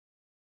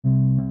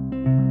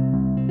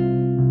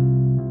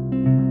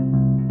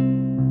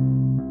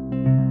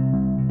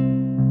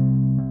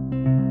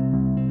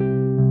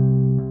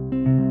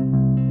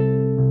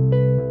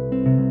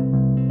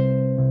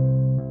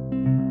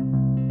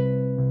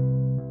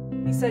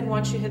He said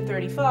once you hit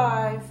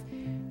 35,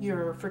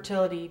 your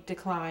fertility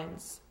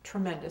declines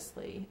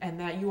tremendously and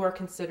that you are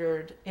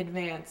considered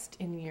advanced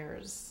in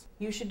years.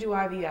 You should do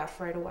IVF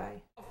right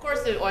away. Of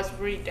course, it was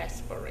really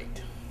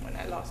desperate when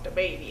I lost a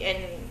baby and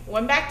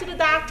went back to the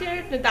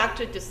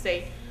doctor just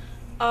said,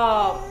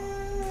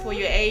 for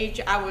your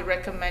age, I would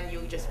recommend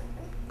you just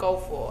go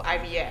for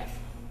IVF.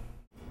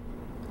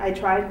 I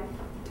tried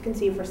to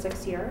conceive for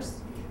 6 years,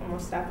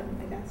 almost 7,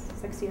 I guess,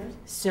 6 years.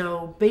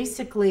 So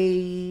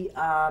basically,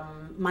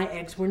 my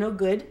eggs were no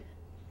good,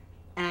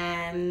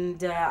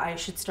 and I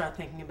should start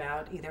thinking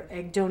about either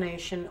egg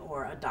donation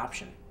or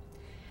adoption.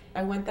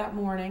 I went that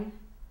morning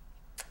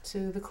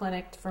to the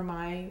clinic for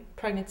my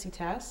pregnancy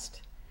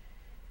test,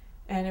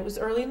 and it was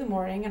early in the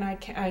morning, and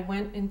I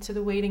went into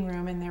the waiting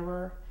room, and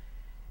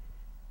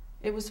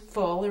it was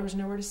full. There was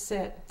nowhere to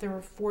sit. There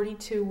were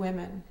 42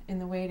 women in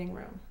the waiting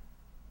room.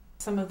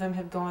 Some of them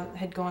had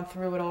gone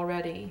through it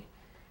already,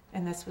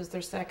 and this was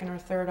their second or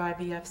third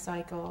IVF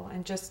cycle.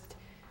 And just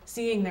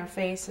seeing their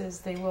faces,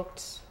 they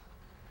looked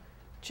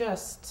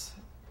just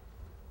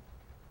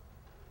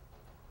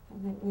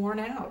worn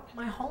out.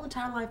 My whole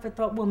entire life I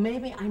thought, well,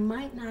 maybe I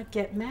might not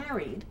get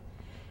married,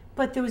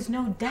 but there was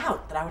no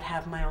doubt that I would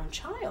have my own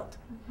child,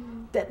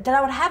 that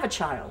I would have a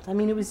child. I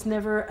mean, it was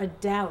never a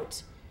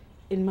doubt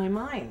in my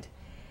mind.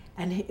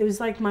 And it was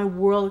like my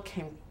world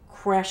came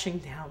crashing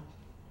down.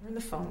 And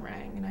the phone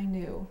rang, and I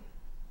knew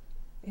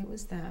it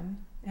was them,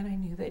 and I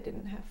knew they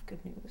didn't have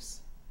good news.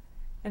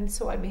 And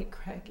so I made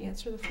Craig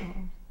answer the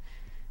phone.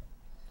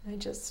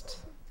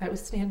 I was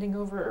standing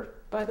over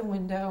by the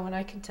window, and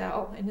I could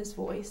tell in his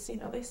voice,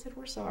 they said,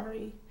 "We're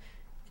sorry,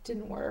 it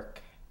didn't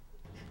work."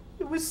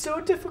 It was so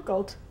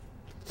difficult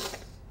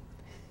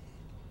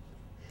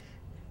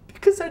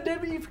because I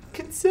never even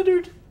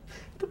considered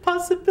the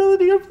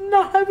possibility of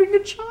not having a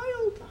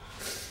child.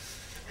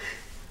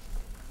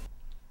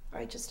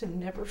 I just have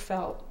never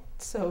felt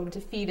so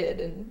defeated,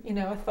 and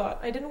I thought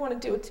I didn't want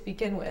to do it to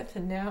begin with,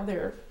 and now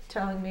they're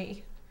telling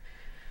me,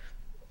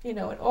 and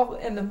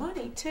the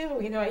money too.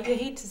 I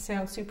hate to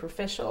sound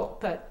superficial,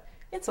 but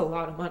it's a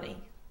lot of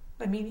money.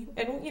 I mean,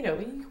 and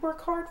you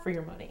work hard for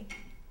your money,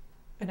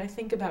 and I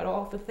think about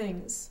all the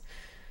things.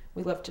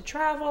 We love to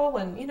travel,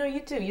 and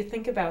you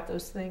think about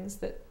those things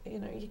that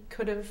you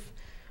could have.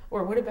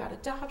 Or what about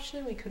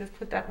adoption? We could have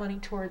put that money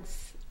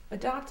towards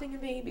adopting a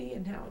baby,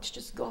 and now it's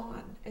just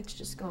gone. It's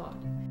just gone.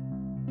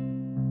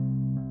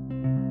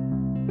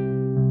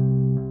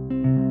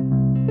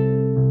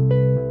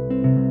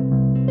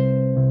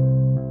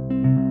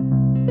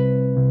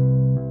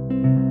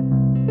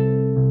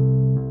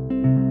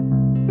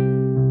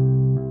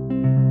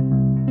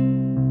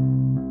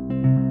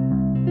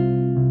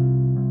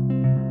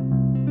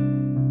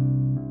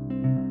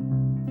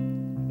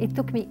 It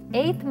took me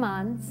 8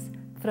 months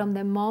from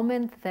the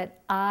moment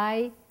that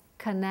I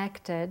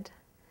connected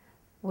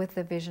with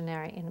the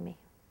visionary in me.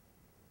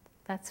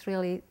 That's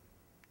really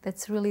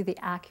the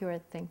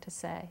accurate thing to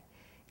say.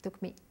 It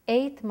took me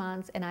 8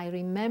 months, and I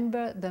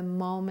remember the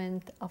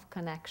moment of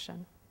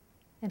connection.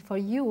 And for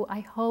you, I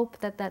hope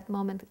that that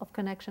moment of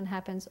connection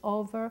happens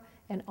over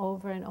and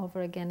over and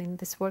over again in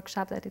this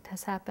workshop, that it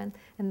has happened,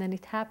 and then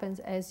it happens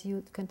as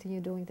you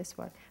continue doing this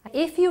work.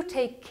 If you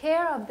take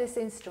care of this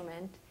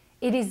instrument,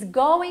 it is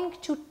going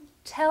to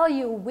tell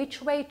you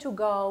which way to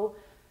go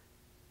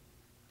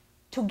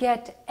to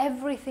get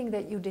everything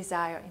that you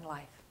desire in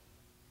life.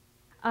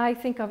 I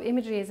think of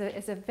imagery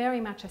as a very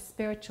much a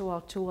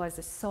spiritual tool, as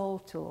a soul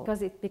tool,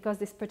 because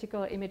this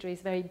particular imagery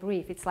is very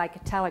brief. It's like a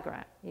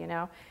telegram,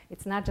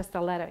 It's not just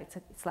a letter.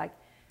 It's like,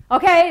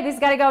 okay, this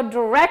got to go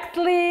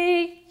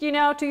directly,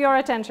 to your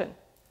attention.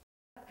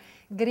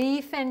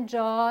 Grief and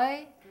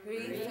joy.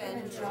 Grief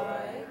and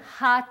joy.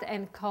 Hot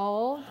and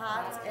cold.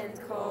 Hot and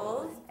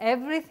cold.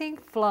 Everything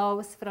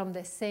flows from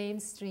the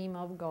same stream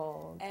of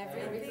gold.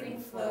 Everything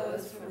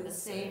flows from the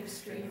same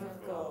stream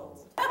of gold.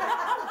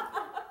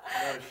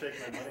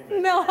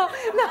 No,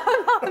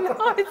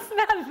 it's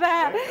not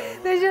that.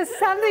 There's just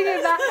something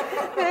about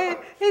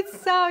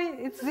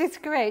it's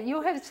great.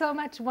 You have so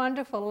much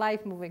wonderful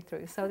life moving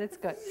through, so that's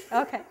good.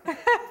 Okay.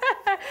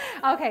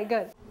 Okay,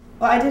 good.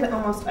 Well, I did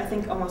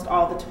almost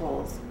all the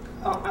tools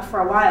for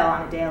a while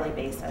on a daily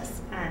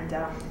basis, and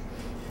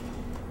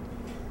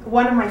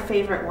one of my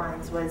favorite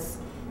ones was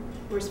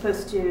we're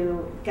supposed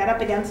to get up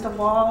against a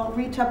wall,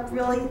 reach up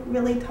really,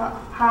 really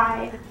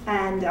high,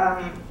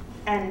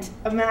 and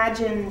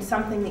imagine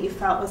something that you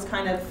felt was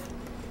kind of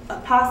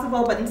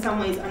possible, but in some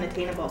ways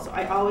unattainable. So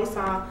I always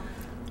saw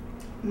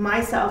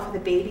myself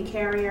with a baby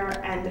carrier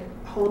and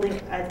holding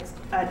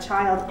a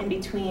child in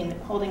between,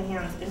 holding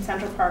hands in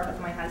Central Park with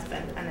my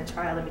husband and a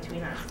child in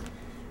between us.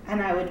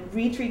 And I would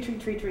reach, and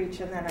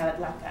then I would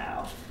let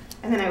go.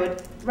 And then I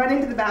would run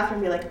into the bathroom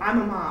and be like,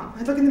 I'm a mom.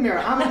 I'd look in the mirror,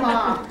 I'm a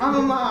mom, I'm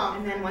a mom.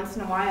 And then once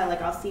in a while,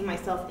 I'll see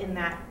myself in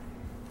that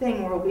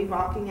thing where we'll be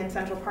walking in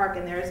Central Park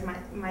and there's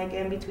Mike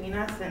in between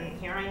us, and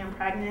here I am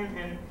pregnant,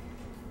 and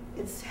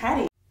it's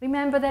heady.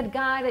 Remember that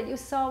guy that you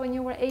saw when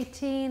you were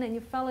 18 and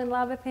you fell in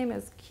love with him? It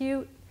was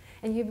cute.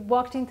 and you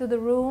walked into the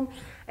room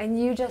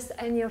and you just,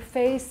 and your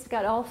face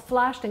got all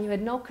flushed and you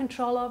had no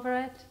control over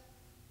it,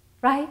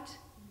 right?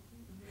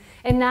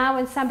 And now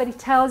when somebody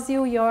tells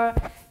you your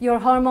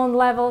hormone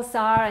levels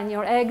are and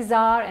your eggs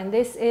are and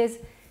this is,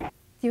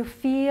 you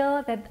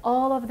feel that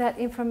all of that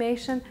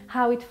information,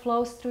 how it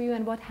flows through you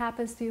and what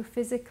happens to you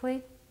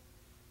physically?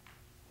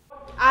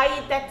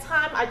 At that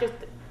time, I just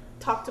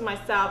talk to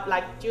myself,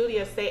 like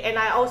Julia said, and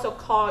I also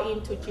call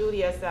into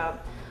Julia's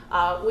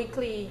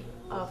weekly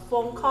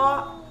phone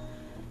call,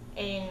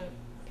 and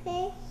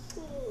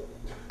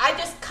I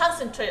just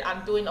concentrate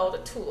on doing all the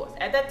tools.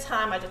 At that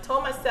time, I just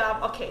told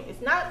myself, okay, if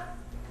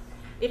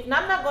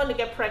I'm not going to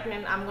get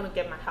pregnant, I'm going to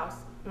get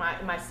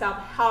myself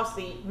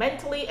healthy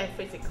mentally and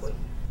physically.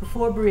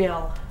 Before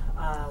Brielle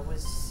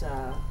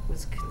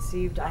was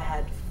conceived, I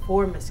had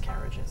 4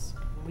 miscarriages.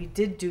 We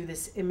did do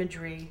this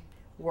imagery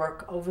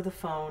work over the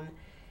phone,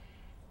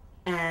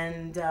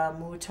 and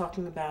we were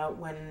talking about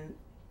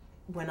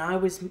when I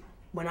was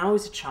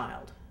a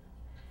child,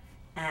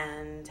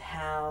 and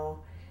how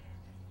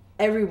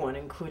everyone,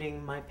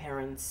 including my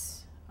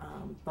parents,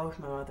 both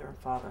my mother and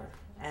father,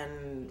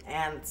 and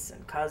aunts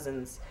and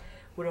cousins,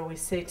 would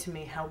always say to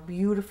me, how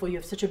beautiful, you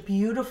have such a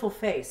beautiful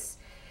face.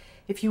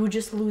 If you would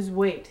just lose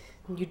weight,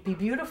 you'd be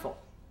beautiful.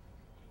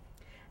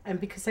 And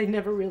because I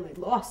never really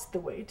lost the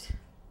weight,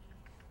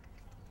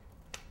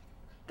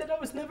 that I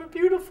was never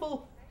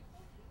beautiful.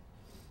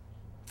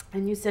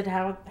 And you said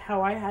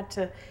how I had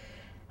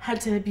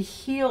to be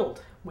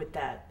healed with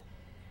that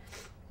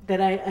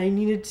I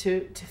needed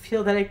to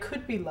feel that I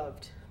could be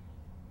loved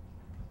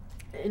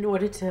in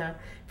order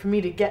for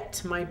me to get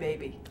to my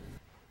baby.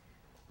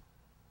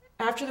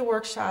 After the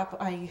workshop,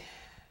 I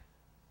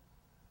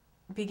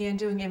began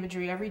doing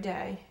imagery every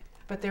day,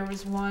 but there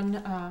was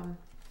one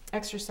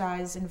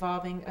exercise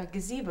involving a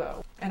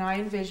gazebo, and I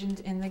envisioned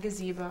in the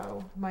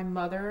gazebo my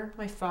mother,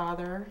 my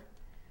father,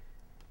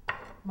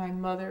 my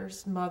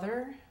mother's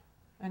mother,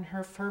 and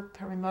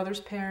my mother's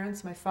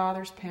parents, my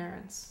father's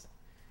parents.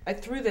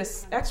 Through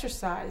this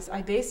exercise,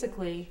 I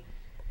basically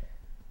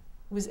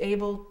was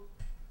able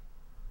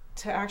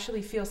to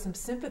actually feel some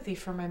sympathy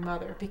for my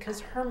mother, because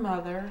her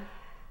mother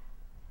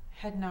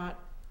had not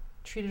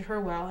treated her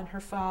well, and her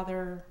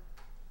father,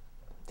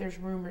 there's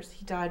rumors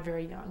he died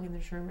very young, and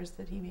there's rumors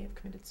that he may have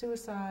committed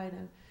suicide,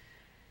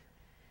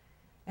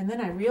 and then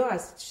I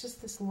realized it's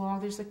just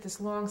there's like this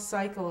long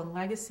cycle and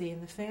legacy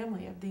in the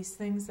family of these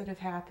things that have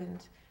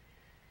happened.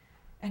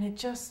 And I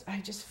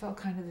just felt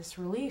kind of this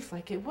relief,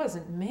 like it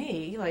wasn't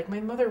me, like my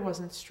mother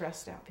wasn't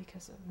stressed out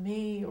because of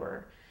me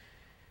or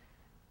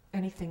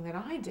anything that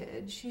I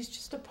did. She's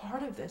just a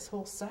part of this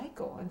whole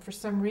cycle, and for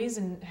some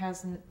reason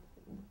hasn't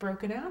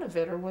broken out of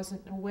it or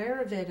wasn't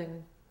aware of it.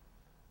 And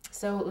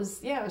so it was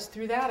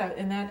through that,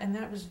 and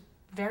that was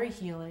very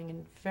healing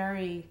and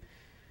very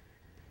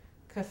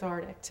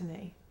cathartic to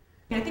me.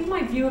 I think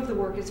my view of the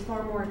work is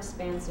far more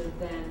expansive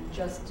than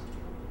just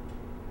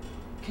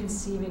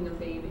conceiving a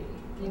baby.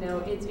 You know,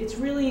 it's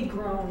really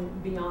grown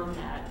beyond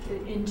that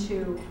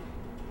into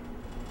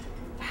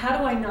how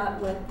do I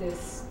not let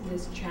this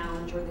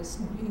challenge or this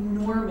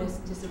enormous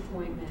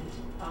disappointment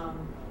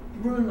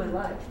ruin my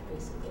life,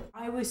 basically.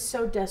 I was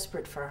so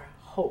desperate for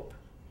hope,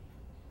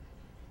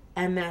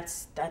 and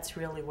that's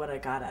really what I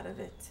got out of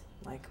it.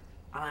 Like,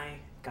 I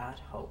got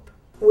hope.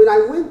 When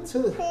I went to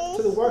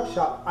the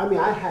workshop, I mean,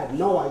 I had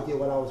no idea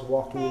what I was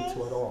walking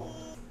into at all.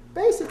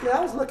 Basically,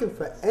 I was looking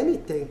for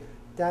anything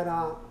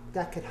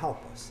that could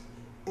help us.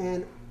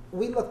 And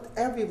we looked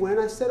everywhere,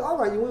 and I said, all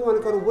right, we want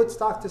to go to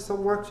Woodstock to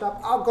some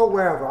workshop? I'll go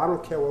wherever. I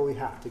don't care where we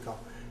have to go.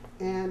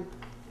 And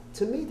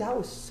to me, that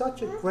was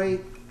such a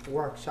great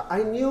workshop.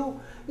 I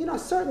knew,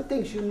 certain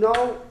things you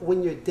know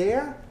when you're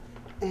there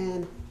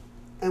and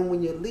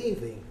when you're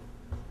leaving,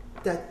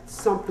 that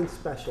something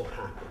special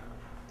happened.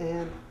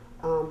 And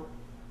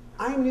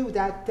I knew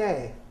that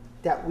day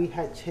that we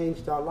had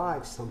changed our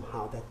lives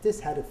somehow, that this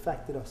had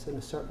affected us in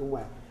a certain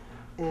way.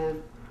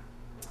 And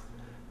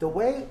the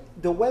way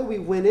we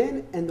went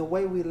in and the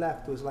way we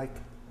left was like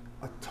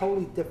a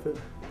totally different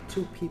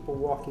 2 people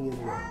walking in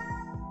the room.